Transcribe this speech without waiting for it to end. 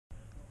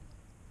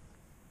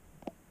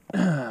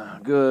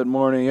Good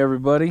morning,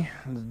 everybody.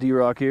 It's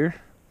D-Rock here.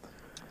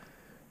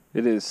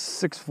 It is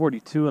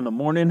 6:42 in the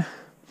morning,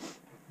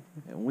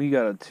 and we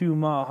got a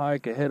 2-mile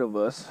hike ahead of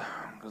us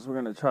because we're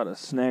going to try to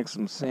snag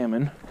some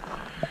salmon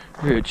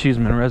here at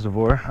Cheeseman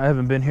Reservoir. I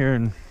haven't been here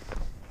in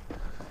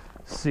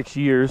 6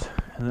 years,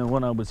 and then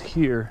when I was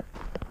here,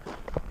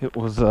 it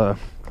was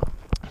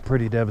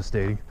pretty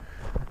devastating.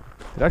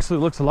 It actually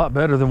looks a lot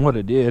better than what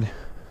it did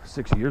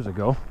 6 years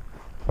ago.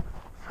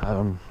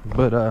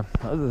 But other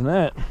than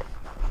that,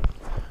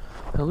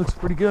 it looks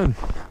pretty good.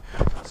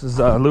 This is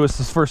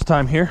Lewis's first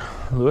time here.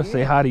 Lewis,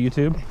 say hi to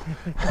YouTube.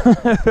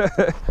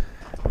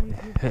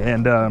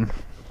 And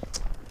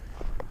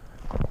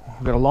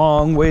we've got a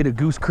long way to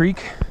Goose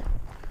Creek.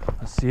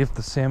 Let's see if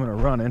the salmon are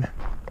running.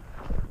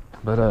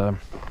 But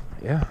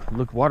yeah,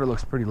 look, water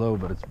looks pretty low,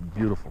 but it's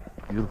beautiful,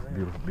 beautiful,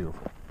 beautiful,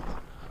 beautiful.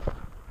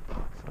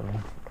 So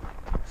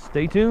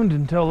stay tuned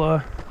until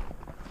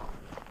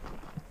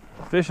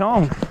fish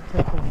on.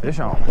 Fish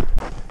on.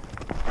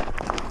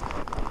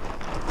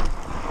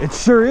 It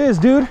sure is,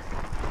 dude.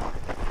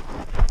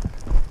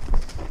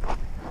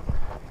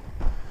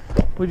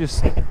 I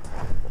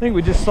think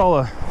we just saw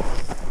a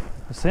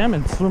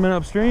salmon swimming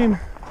upstream.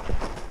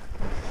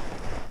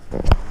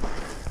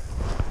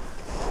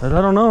 But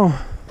I don't know.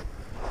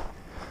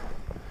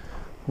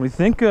 We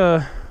think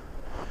they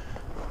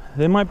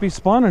might be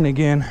spawning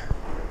again.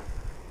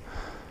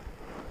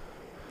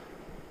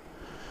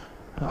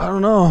 I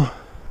don't know.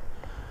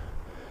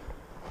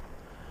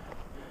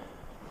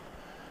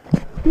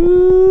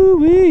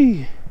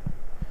 Ooh-wee.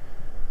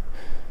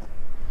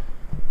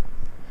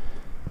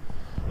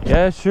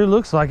 Yeah, it sure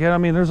looks like it. I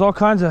mean, there's all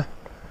kinds of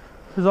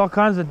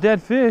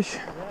dead fish.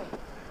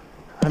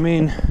 I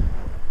mean,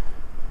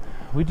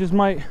 we just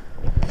might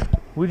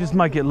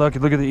get lucky.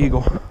 Look at the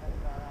eagle.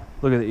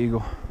 Look at the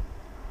eagle.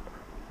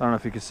 I don't know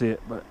if you can see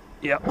it, but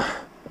yep.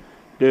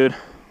 Dude,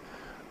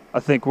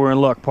 I think we're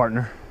in luck,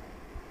 partner.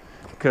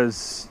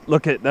 Because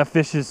look at that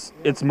fish,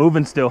 it's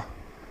moving still.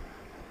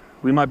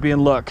 We might be in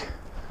luck.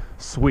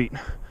 Sweet.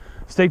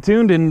 Stay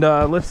tuned and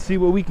let's see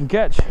what we can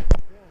catch.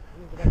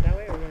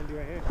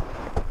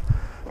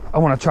 I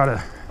want to try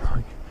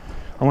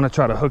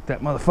to hook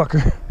that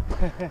motherfucker.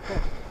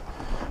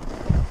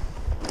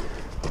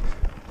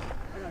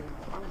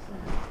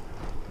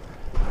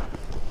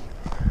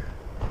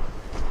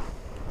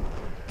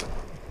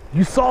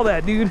 You saw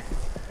that, dude.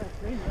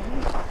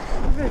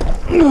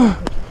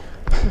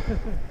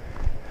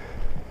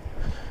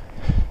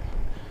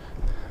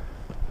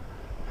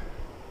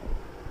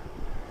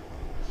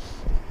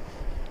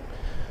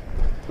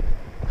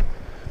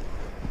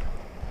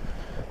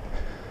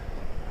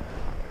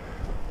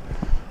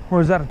 Or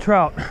is that a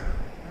trout?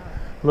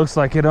 Looks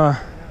like it,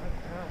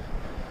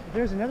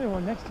 There's another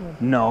one next to him.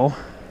 No.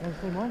 That's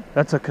the same one?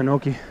 That's a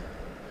Kanoki.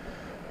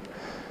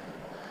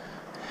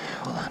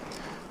 Hold on.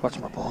 Watch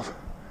my balls.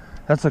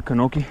 That's a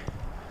Kanoki.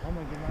 I'm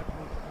gonna get my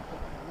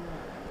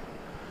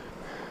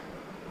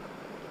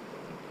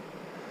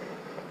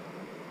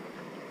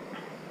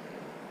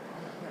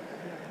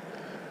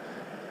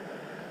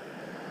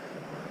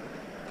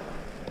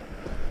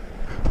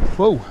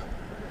Whoa.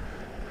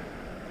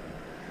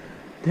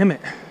 Damn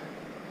it.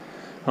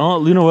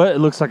 Oh, you know what? It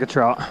looks like a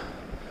trout.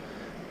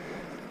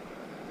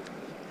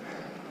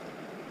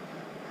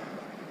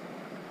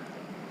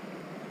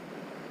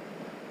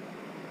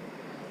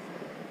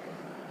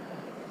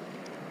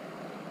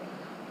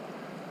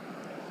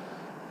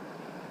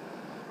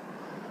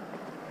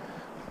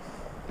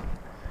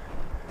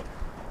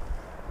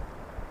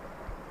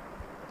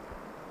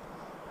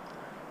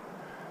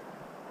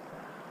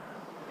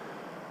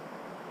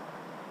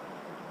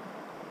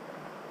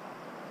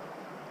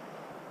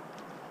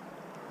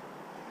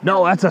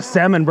 No, that's a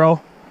salmon,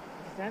 bro.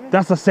 Salmon?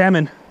 That's a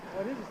salmon.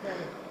 What is a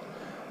salmon?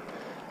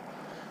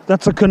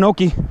 That's a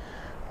Kanoki.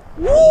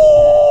 You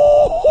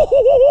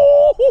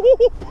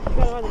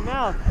got it on the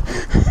mouth.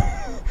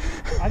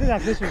 I think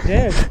that fish was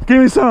dead.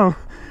 Give me some.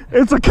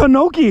 It's a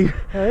Kanoki.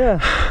 Oh yeah.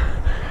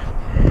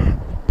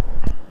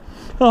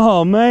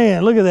 Oh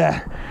man, look at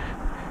that.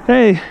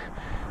 Hey,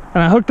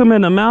 and I hooked them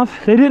in the mouth.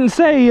 They didn't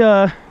say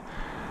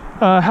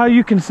how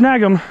you can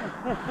snag them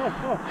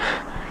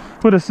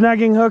with a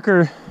snagging hook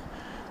or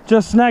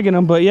just snagging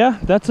them, but yeah,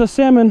 that's a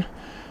salmon.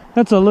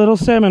 That's a little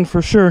salmon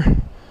for sure.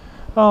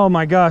 Oh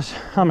my gosh,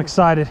 I'm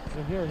excited.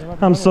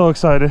 I'm so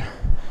excited.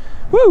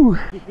 Woo!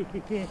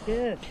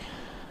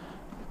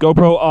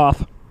 GoPro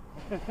off.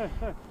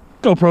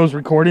 GoPro's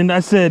recording.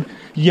 I said,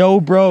 yo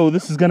bro,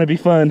 this is gonna be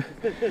fun.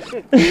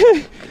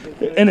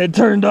 And it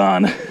turned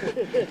on.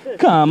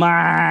 Come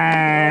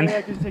on.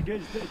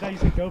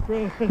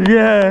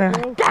 Yeah,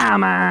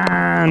 come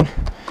on.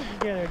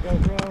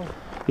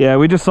 Yeah,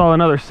 we just saw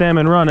another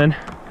salmon running.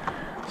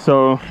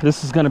 So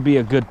this is gonna be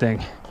a good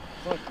thing.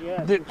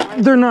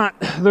 They're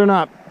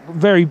not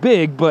very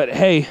big, but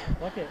hey,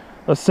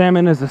 a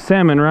salmon is a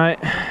salmon, right?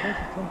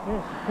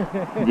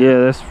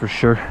 Yeah, that's for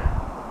sure.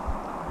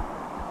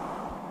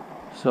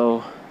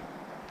 So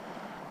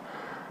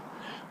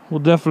we'll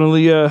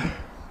definitely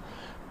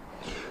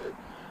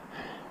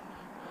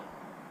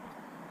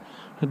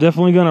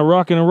Definitely gonna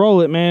rock and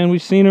roll it, man.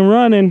 We've seen him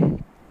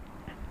running.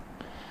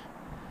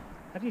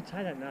 How do you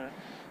tie that knot?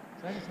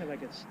 So I just had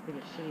like a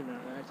shitty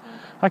knot when I tie.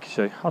 I can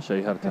show you. I'll show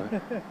you how to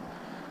tie it.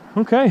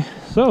 Okay,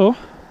 so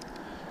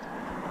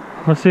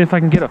let's see if I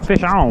can get a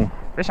fish on.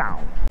 Fish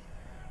on.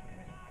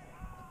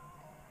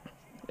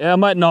 Yeah,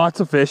 no, it's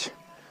a fish.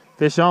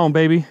 Fish on,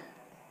 baby.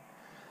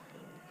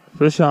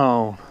 Fish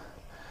on.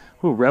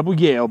 Ooh, rebel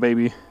yell,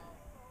 baby.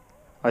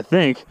 I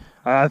think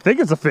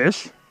it's a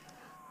fish.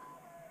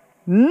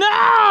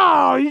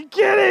 No, you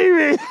kidding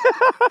me?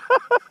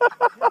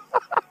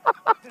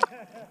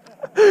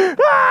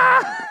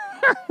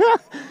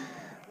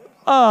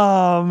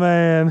 Oh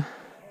man.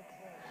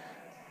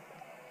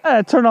 I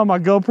had to turn on my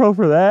GoPro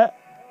for that.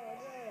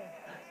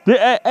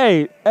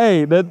 Hey,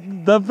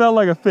 that felt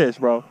like a fish,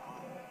 bro.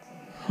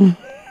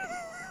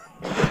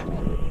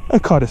 I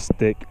caught a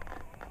stick.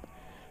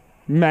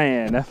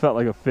 Man, that felt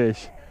like a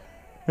fish.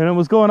 And it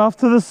was going off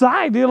to the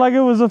side, dude, like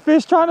it was a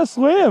fish trying to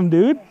swim,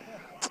 dude.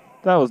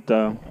 That was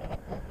dumb.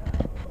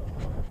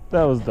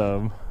 That was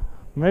dumb.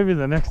 Maybe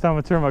the next time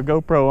I turn my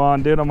GoPro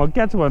on, dude, I'm gonna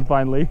catch one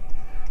finally.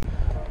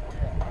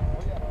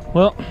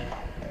 Well,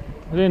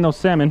 it ain't no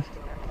salmon,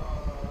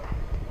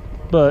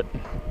 but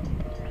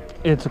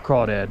it's a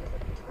crawdad.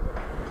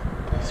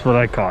 That's what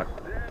I caught.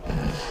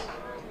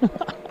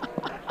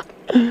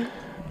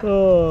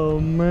 Oh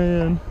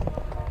man.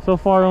 So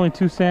far only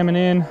 2 salmon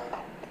in.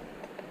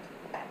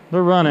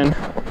 They're running,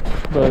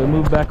 but I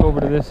moved back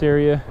over to this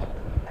area.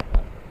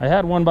 I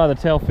had one by the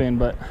tail fin,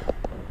 but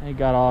he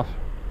got off.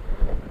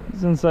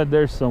 He's inside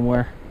there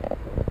somewhere.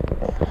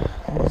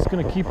 I'm just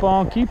gonna keep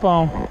on.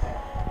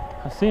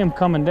 I see him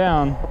coming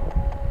down,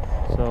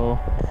 so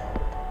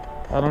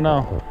I don't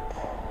know.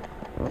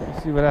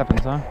 Let's see what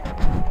happens, huh?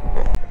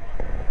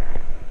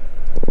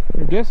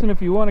 You're guessing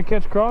if you want to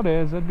catch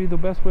crawdads, that'd be the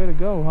best way to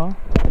go, huh?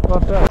 How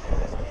about that?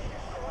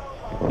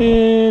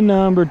 In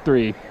number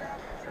 3.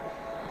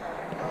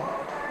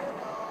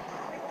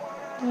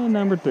 In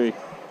number 3.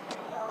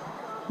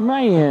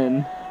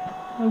 Man,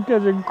 I'm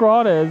catching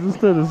crawdads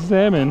instead of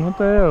salmon. What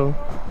the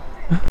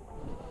hell?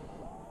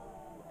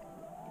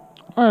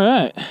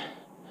 Alright.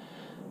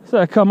 So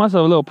I caught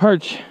myself a little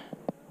perch.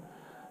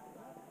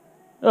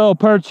 Oh,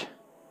 perch.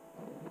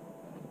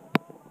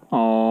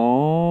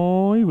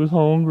 Oh, he was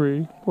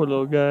hungry. Poor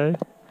little guy.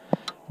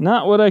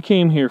 Not what I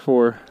came here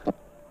for.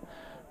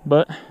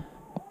 But,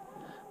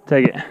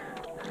 take it.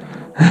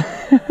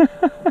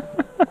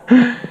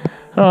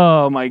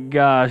 Oh my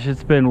gosh,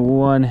 it's been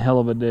one hell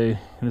of a day.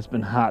 And it's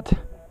been hot.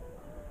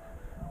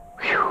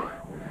 Whew.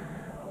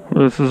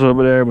 This is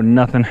over there with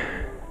nothing.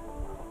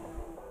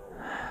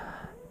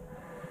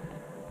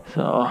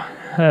 So,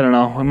 I don't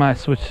know. I might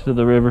switch to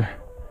the river.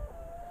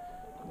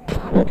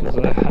 Because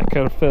I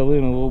kind of fell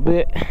in a little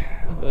bit.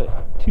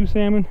 But 2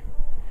 salmon.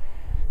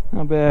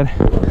 Not bad.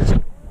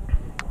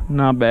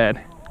 Not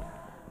bad.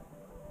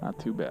 Not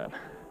too bad.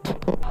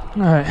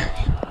 Alright.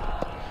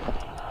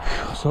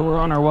 So we're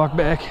on our walk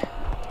back.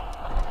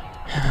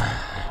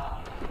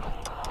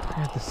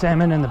 Got the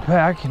salmon in the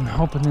pack and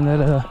hoping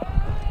that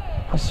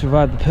I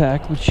survive the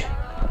pack, which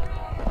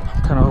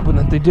I'm kind of hoping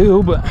that they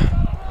do, but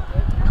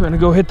we're gonna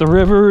go hit the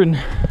river and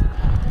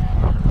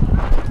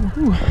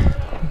we're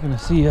gonna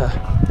see if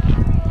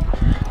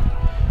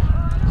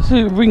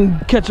we can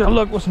catch our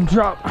luck with some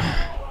trout.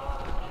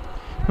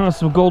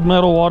 Some gold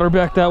medal water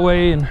back that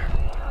way, and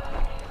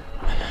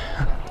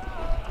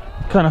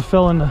kind of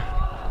fell in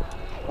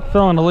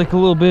the lake a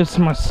little bit,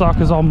 so my sock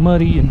is all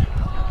muddy, and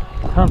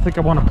I don't think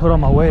I want to put on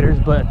my waders,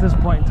 but at this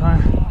point in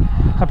time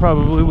I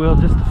probably will,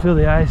 just to feel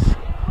the ice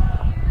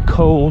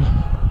cold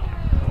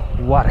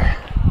water.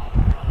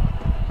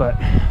 But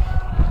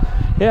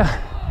yeah,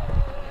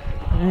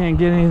 I didn't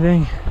get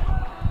anything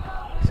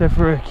except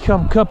for a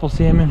couple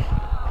salmon,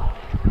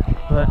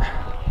 but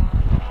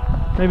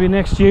maybe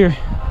next year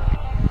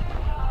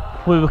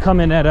we will come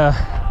in at a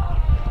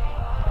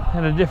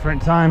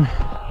different time.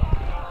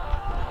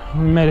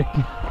 We went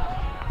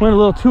a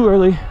little too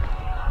early.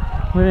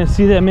 We didn't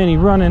see that many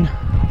running,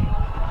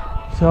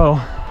 so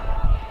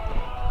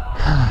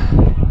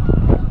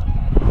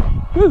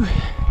whew.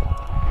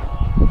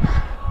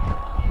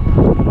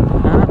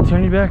 I'll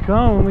turn you back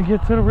on when we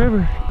get to the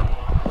river.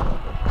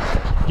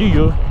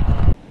 Yeah.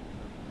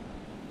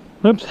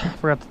 Oops,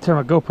 forgot to turn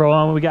my GoPro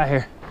on when we got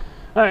here.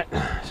 Alright,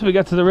 so we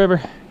got to the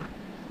river,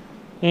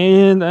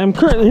 and I'm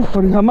currently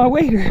putting on my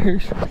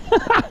waders.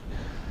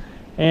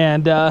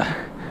 And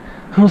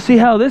we'll see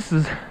how this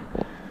is.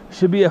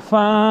 Should be a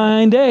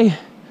fine day.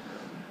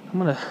 I'm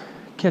gonna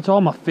catch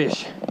all my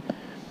fish.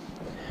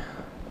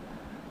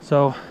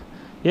 So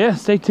yeah,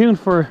 stay tuned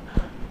for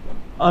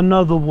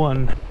another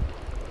one.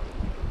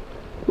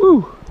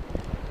 Woo!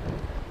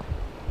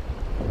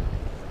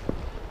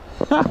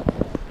 Look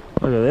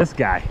at this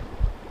guy.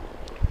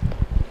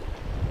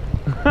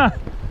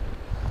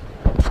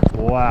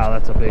 Wow,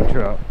 that's a big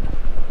trout.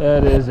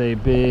 That is a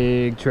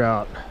big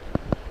trout.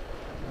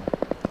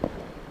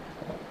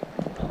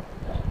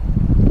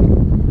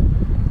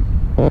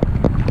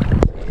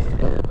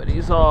 Yeah, but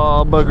he's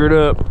all buggered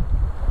up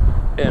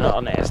and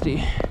all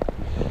nasty.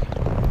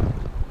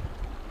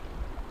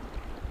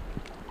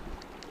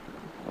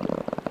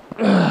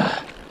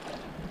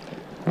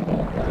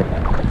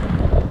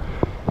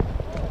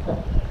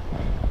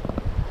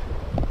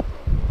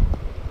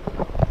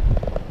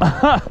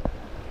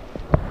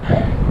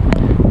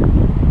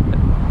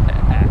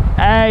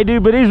 Hey,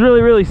 dude, but he's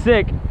really, really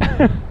sick.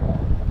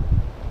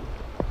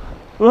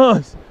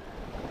 Look,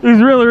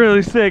 he's really,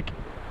 really sick.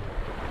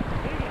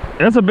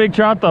 That's a big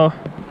trout, though.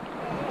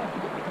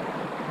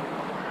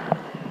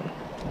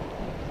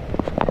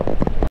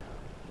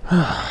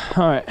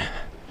 All right.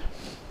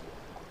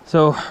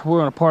 So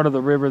we're on a part of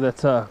the river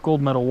that's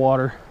gold medal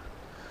water,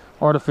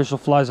 artificial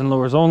flies and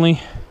lures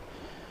only.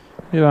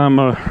 You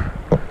know,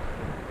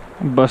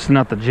 I'm busting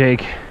out the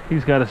Jake.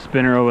 He's got a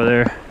spinner over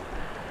there.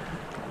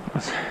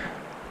 That's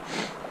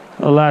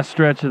the last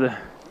stretch of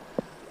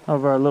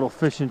our little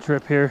fishing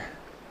trip here.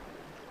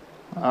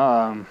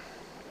 We're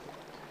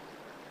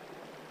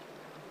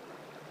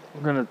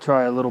gonna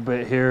try a little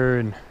bit here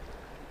and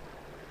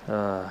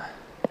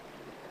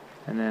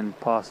then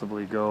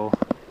possibly go.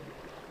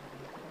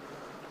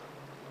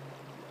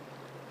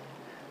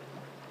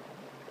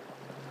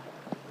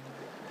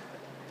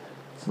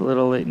 It's a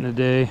little late in the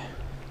day.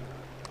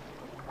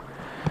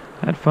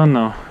 Had fun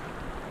though.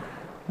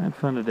 Had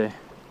fun today.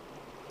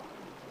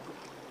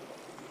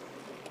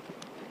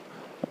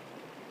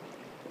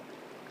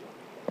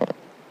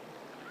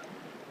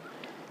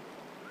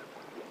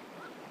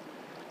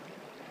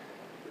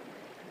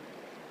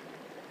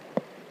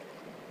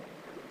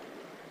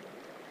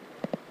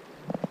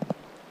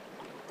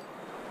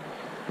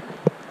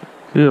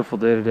 Beautiful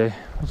day today.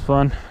 It was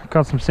fun. I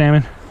caught some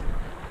salmon,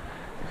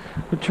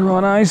 which are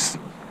on ice.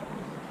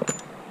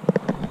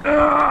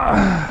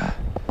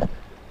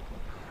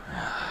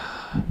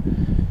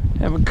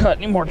 Haven't caught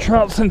any more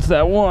trout since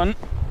that one.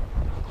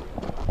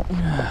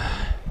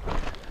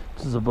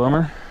 This is a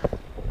bummer.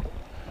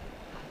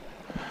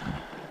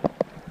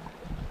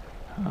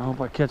 I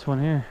hope I catch one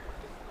here.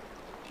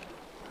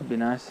 That'd be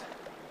nice.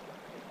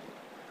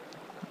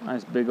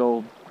 Nice big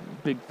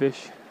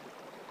fish.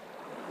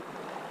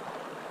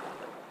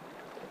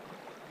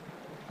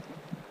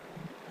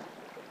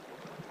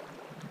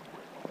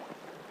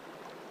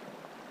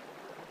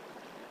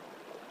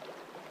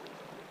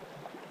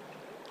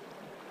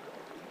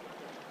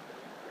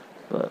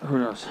 But who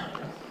knows?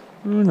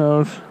 Who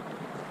knows?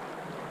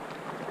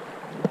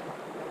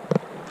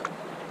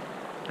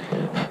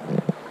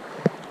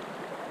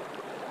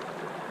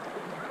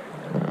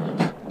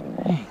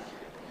 Dang.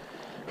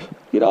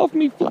 Get off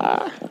me,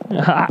 fly.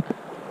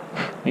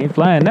 Ain't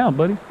flying now,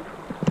 buddy.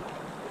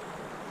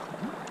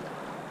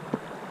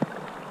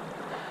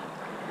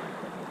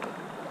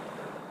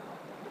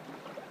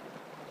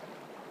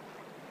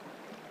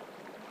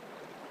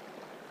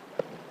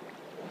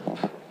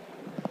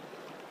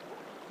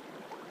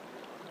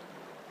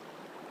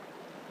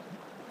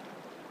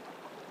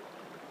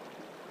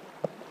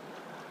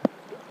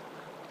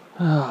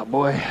 Oh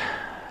boy,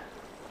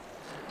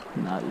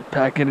 not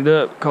packing it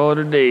up, call it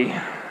a day.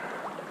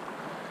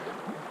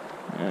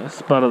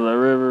 Spot of the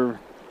river, I'm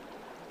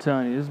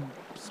telling you,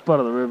 this spot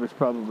of the river is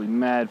probably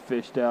mad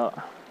fished out.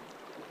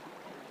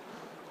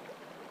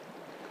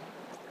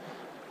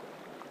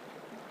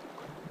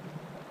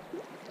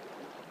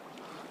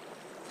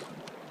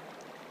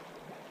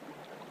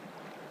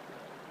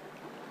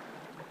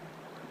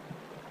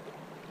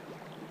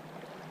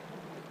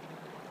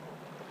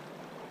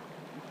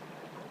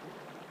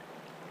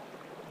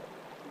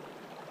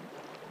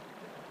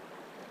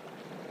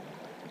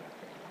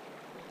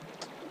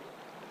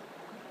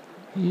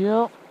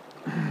 Yep.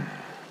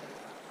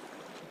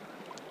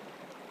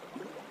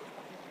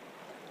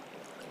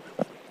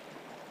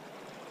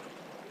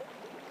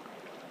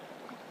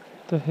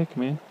 What the heck,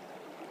 man?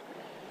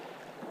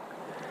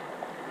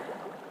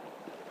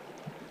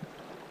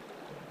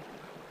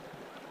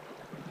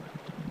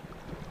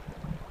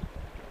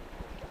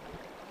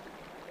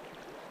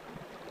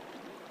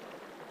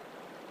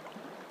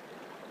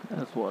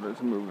 This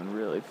water's moving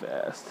really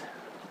fast.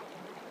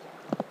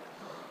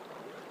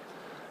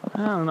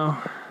 I don't know.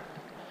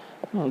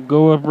 I'll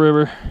go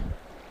upriver,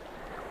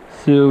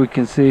 see what we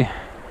can see.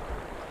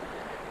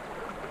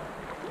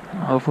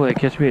 Hopefully I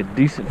catch me a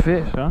decent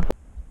fish, huh?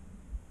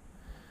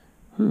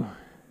 Whew.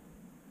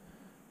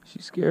 She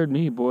scared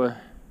me, boy.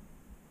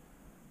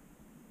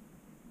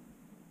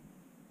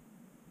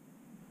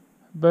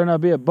 Better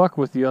not be a buck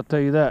with you, I'll tell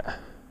you that.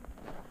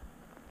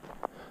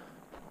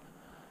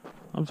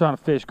 I'm trying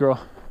to fish, girl.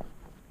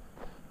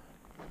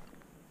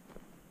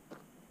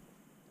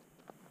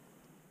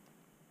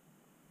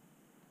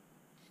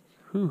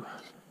 Whew.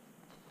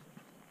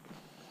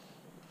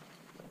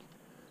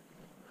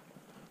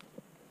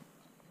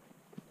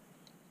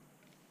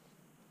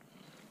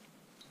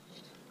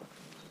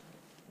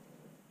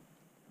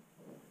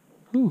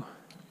 Whew.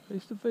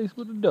 Face to face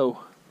with the doe.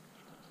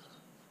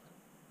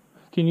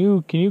 Can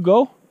you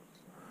go?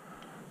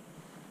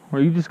 Or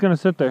are you just gonna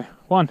sit there?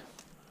 Come on.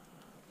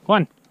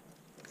 Come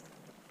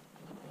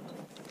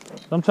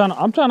on.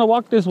 I'm trying to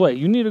walk this way.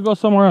 You need to go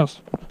somewhere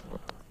else.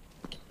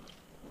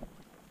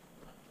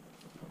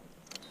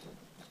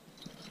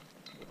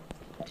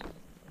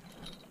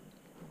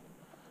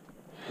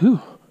 Whew.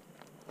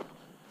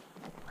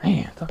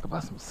 Man, talk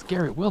about some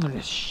scary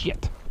wilderness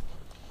shit.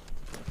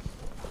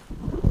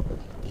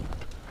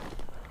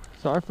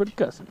 Sorry for the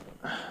cussing.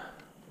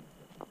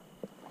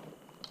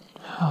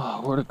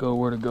 Oh, where to go,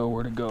 where to go,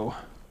 where to go?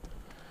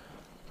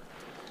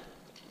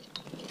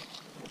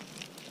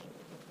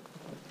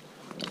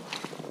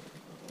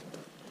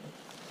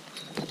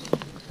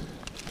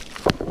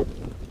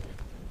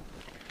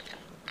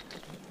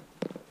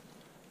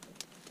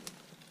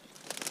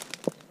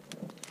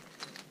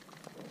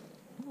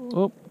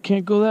 Oh,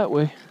 can't go that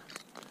way.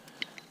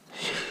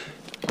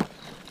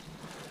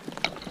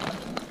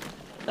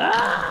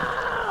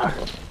 Ah!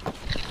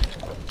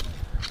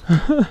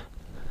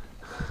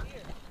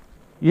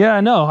 Yeah,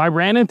 I know. I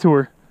ran into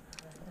her.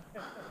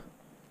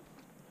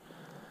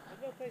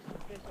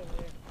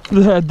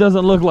 That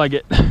doesn't look like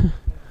it.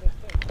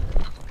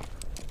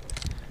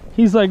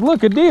 He's like,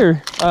 look, a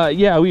deer.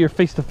 Yeah, we are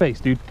face to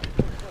face, dude.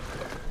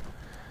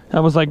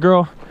 I was like,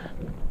 girl,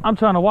 I'm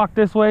trying to walk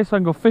this way so I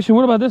can go fishing.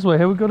 What about this way?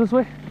 Hey, we go this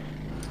way?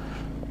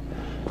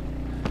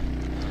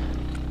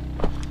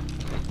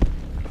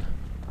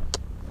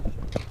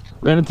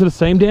 Ran into the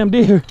same damn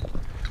deer.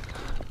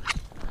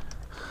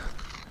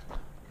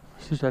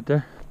 She's right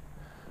there.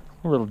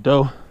 A little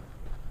doe.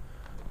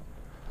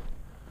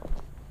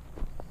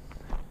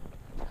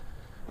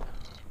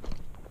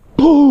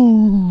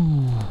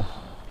 Boom!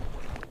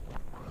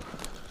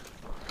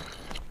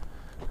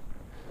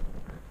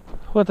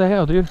 What the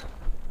hell, dude?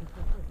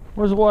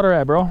 Where's the water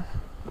at, bro?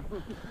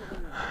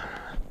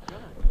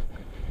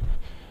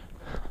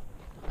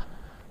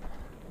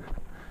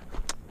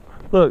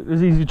 Look,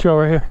 there's easy trail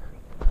right here.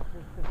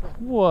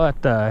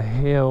 What the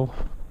hell?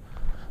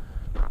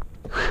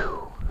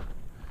 Whew.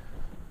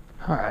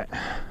 All right.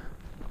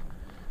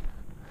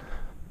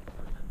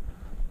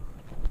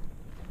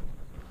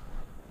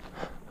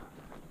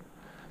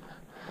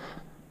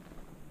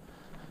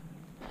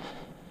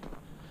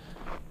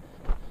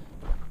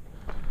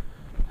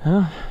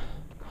 Huh?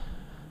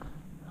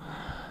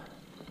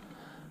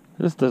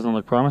 This doesn't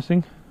look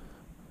promising.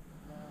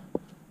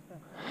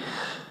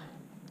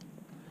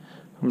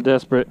 I'm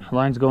desperate.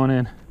 Line's going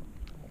in.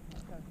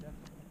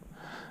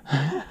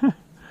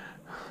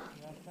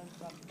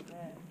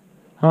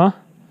 Huh?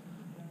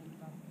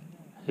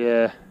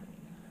 Yeah.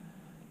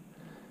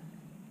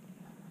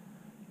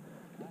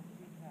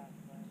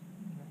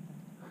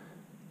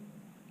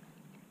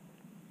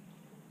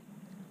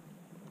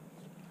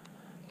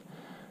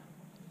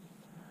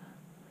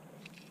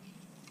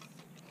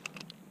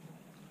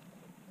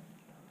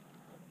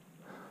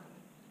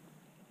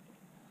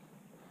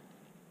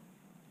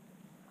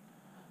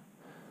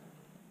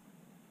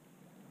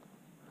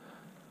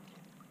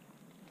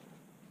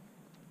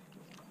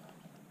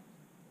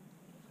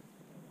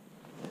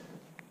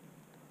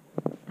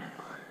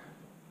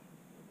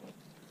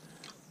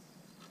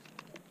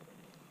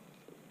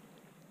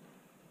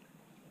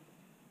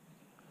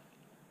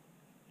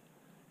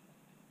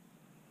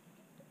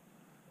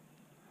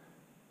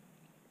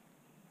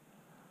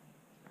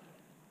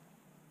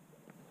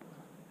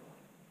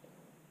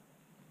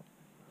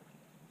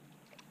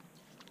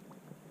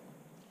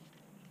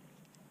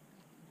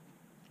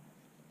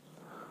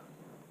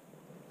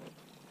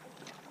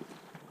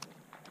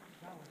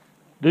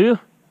 Do you?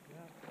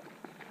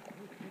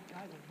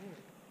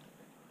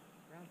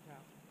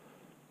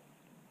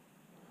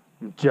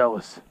 I'm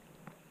jealous.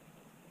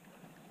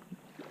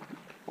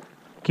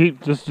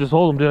 Just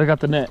hold them, dude. I got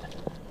the net.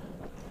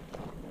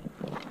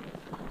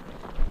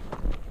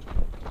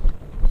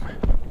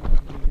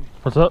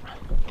 What's up?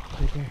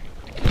 Right there.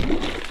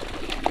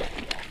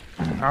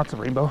 That's a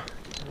rainbow.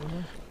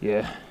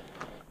 Yeah.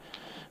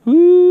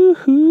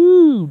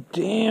 Woohoo!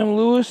 Damn,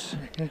 Lewis.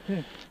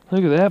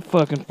 Look at that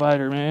fucking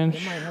fighter, man. They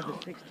might have the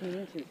 16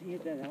 inches. He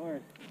hit that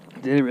hard.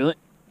 Did he really?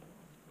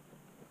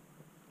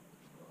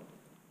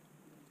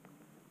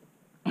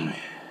 I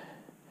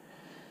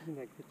think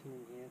like 15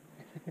 inches.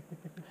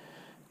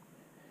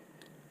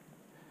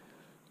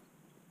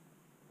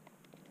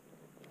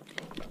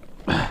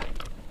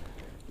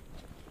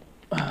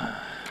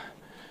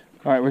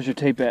 All right, where's your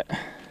tape at?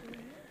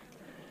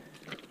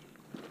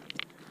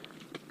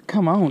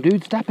 Come on,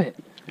 dude, stop it.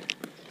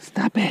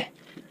 Stop it.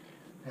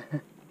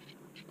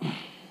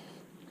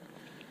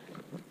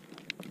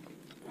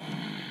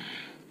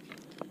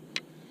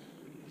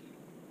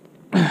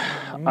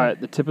 All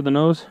right, the tip of the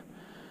nose.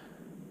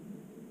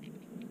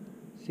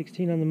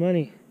 16 on the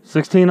money.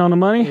 16 on the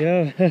money?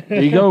 Yeah.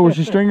 There you go. Where's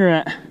your stringer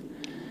at?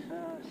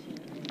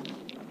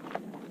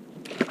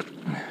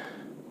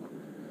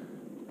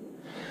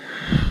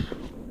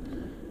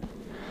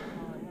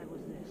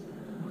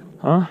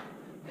 Huh?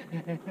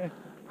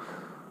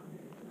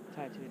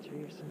 Tied to a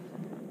tree or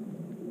something.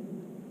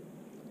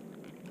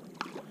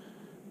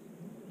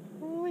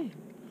 Holy.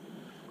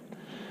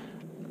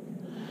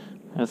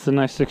 That's a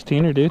nice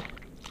 16er, dude.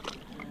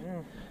 I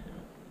know.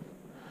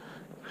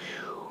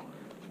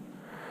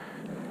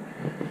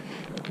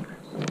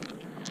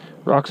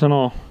 Rocks and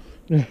all.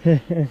 I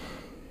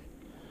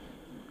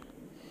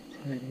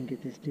didn't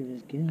get this dude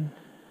as good.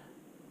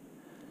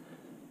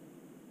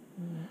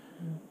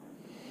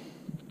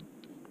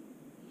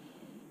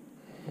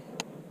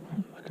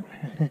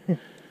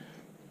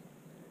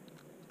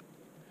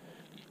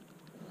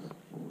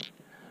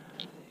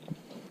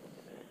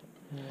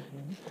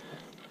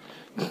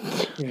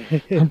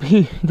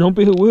 Don't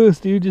be a wuss,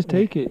 dude. Just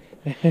take it.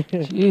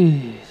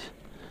 Jeez.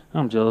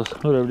 I'm jealous.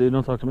 Whatever, dude.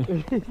 Don't talk to me.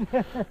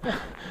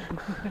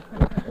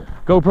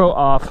 GoPro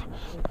off.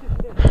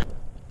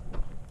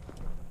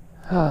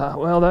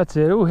 Well, that's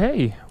it. Oh,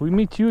 hey. We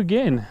meet you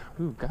again.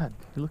 Oh, God.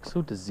 You look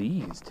so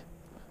diseased.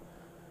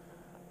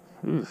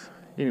 Oof.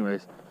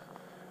 Anyways.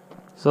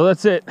 So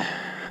that's it.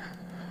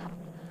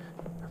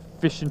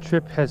 Fishing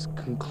trip has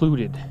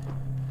concluded.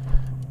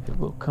 It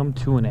will come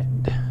to an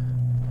end.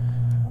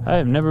 I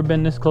have never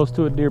been this close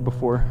to a deer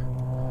before.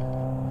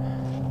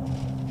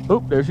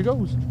 Oh, there she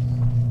goes.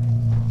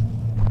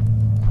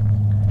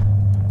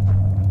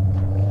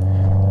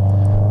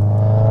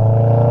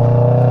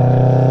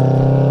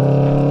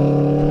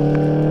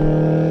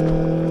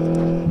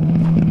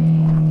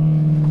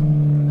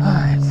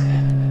 Alright.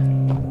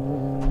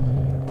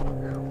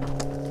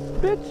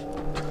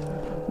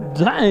 Bitch.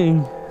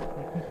 Dang.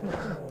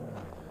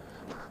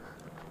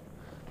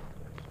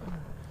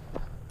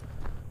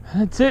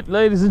 That's it,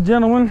 ladies and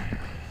gentlemen.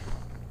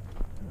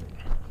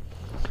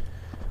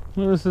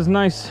 Well, this is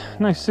nice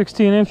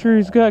 16-incher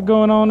he's got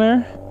going on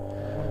there.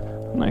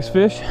 Nice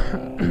fish.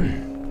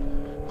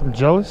 I'm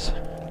jealous.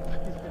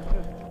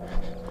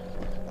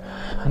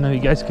 I know you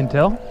guys can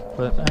tell,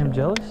 but I'm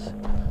jealous.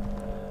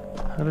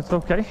 But it's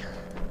okay.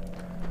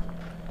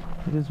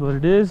 It is what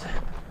it is.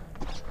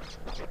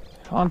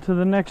 On to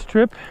the next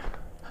trip.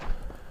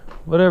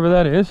 Whatever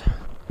that is.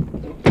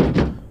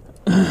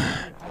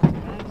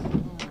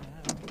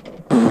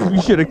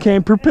 You should have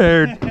came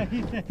prepared.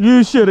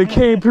 You should have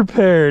came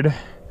prepared.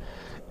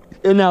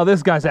 And now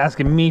this guy's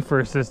asking me for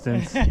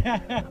assistance.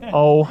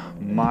 Oh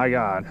my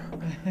God.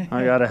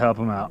 I gotta help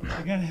him out.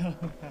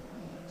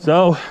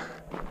 So,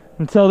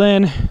 until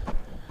then,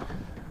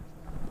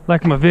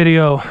 like my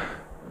video,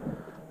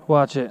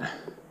 watch it,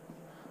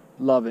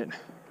 love it,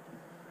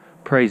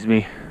 praise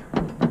me.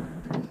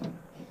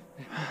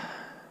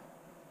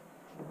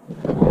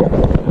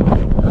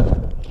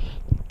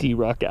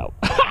 D-Rock out.